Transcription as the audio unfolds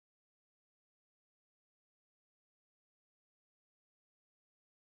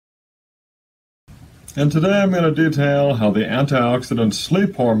And today I'm going to detail how the antioxidant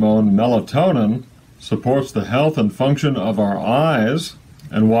sleep hormone melatonin supports the health and function of our eyes,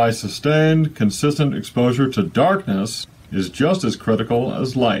 and why sustained, consistent exposure to darkness is just as critical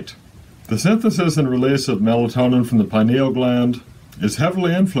as light. The synthesis and release of melatonin from the pineal gland is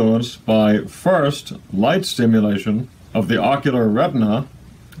heavily influenced by, first, light stimulation of the ocular retina,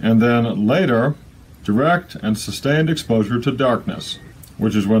 and then later, direct and sustained exposure to darkness,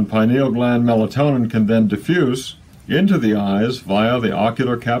 which is when pineal gland melatonin can then diffuse into the eyes via the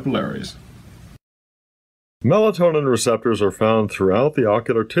ocular capillaries. Melatonin receptors are found throughout the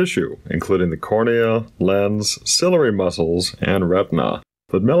ocular tissue, including the cornea, lens, ciliary muscles, and retina.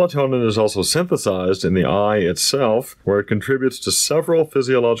 But melatonin is also synthesized in the eye itself, where it contributes to several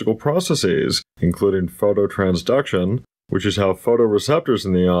physiological processes, including phototransduction, which is how photoreceptors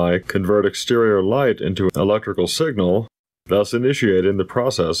in the eye convert exterior light into electrical signal, thus initiating the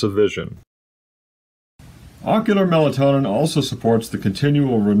process of vision. Ocular melatonin also supports the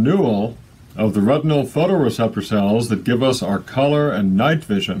continual renewal of the retinal photoreceptor cells that give us our color and night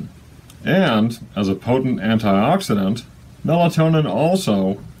vision. And, as a potent antioxidant, melatonin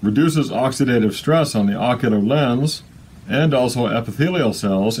also reduces oxidative stress on the ocular lens and also epithelial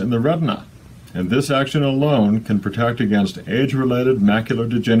cells in the retina. And this action alone can protect against age-related macular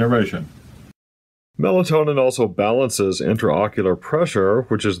degeneration. Melatonin also balances intraocular pressure,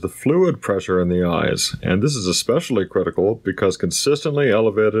 which is the fluid pressure in the eyes, and this is especially critical because consistently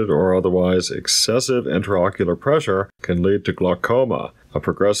elevated or otherwise excessive intraocular pressure can lead to glaucoma, a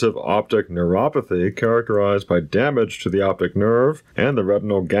progressive optic neuropathy characterized by damage to the optic nerve and the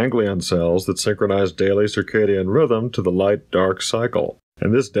retinal ganglion cells that synchronize daily circadian rhythm to the light-dark cycle.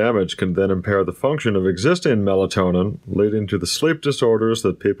 And this damage can then impair the function of existing melatonin, leading to the sleep disorders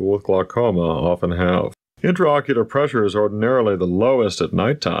that people with glaucoma often have. Intraocular pressure is ordinarily the lowest at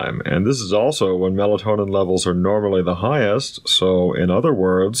nighttime, and this is also when melatonin levels are normally the highest, so in other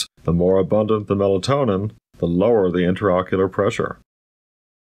words, the more abundant the melatonin, the lower the intraocular pressure.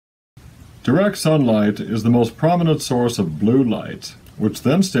 Direct sunlight is the most prominent source of blue light, which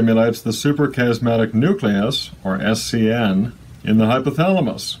then stimulates the suprachiasmatic nucleus, or SCN, in the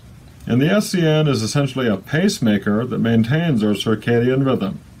hypothalamus. And the SCN is essentially a pacemaker that maintains our circadian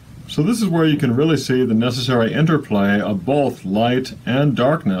rhythm. So this is where you can really see the necessary interplay of both light and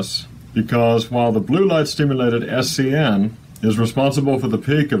darkness, because while the blue light stimulated SCN is responsible for the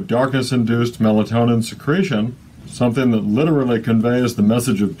peak of darkness-induced melatonin secretion, something that literally conveys the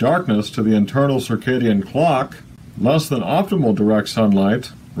message of darkness to the internal circadian clock, less than optimal direct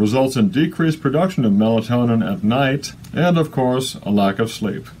sunlight results in decreased production of melatonin at night and, of course, a lack of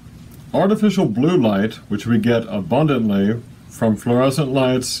sleep. Artificial blue light, which we get abundantly from fluorescent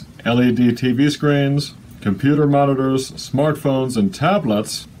lights, LED TV screens, computer monitors, smartphones, and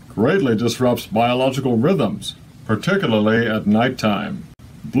tablets, greatly disrupts biological rhythms, particularly at nighttime.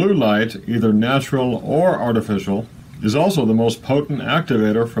 Blue light, either natural or artificial, is also the most potent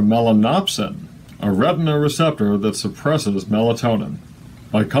activator for melanopsin, a retina receptor that suppresses melatonin.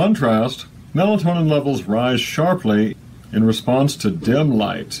 By contrast, melatonin levels rise sharply in response to dim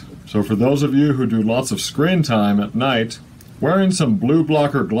light. So for those of you who do lots of screen time at night, wearing some blue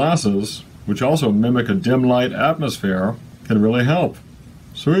blocker glasses, which also mimic a dim light atmosphere, can really help.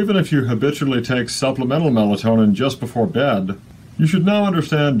 So even if you habitually take supplemental melatonin just before bed, you should now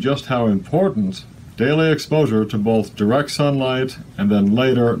understand just how important daily exposure to both direct sunlight and then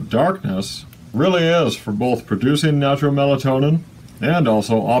later darkness really is for both producing natural melatonin and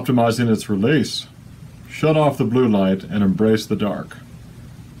also optimizing its release. Shut off the blue light and embrace the dark.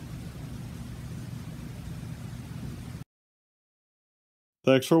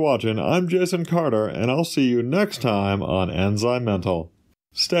 Thanks for watching. I'm Jason Carter, and I'll see you next time on ENZYMENTAL.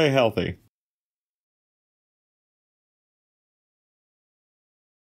 Stay healthy.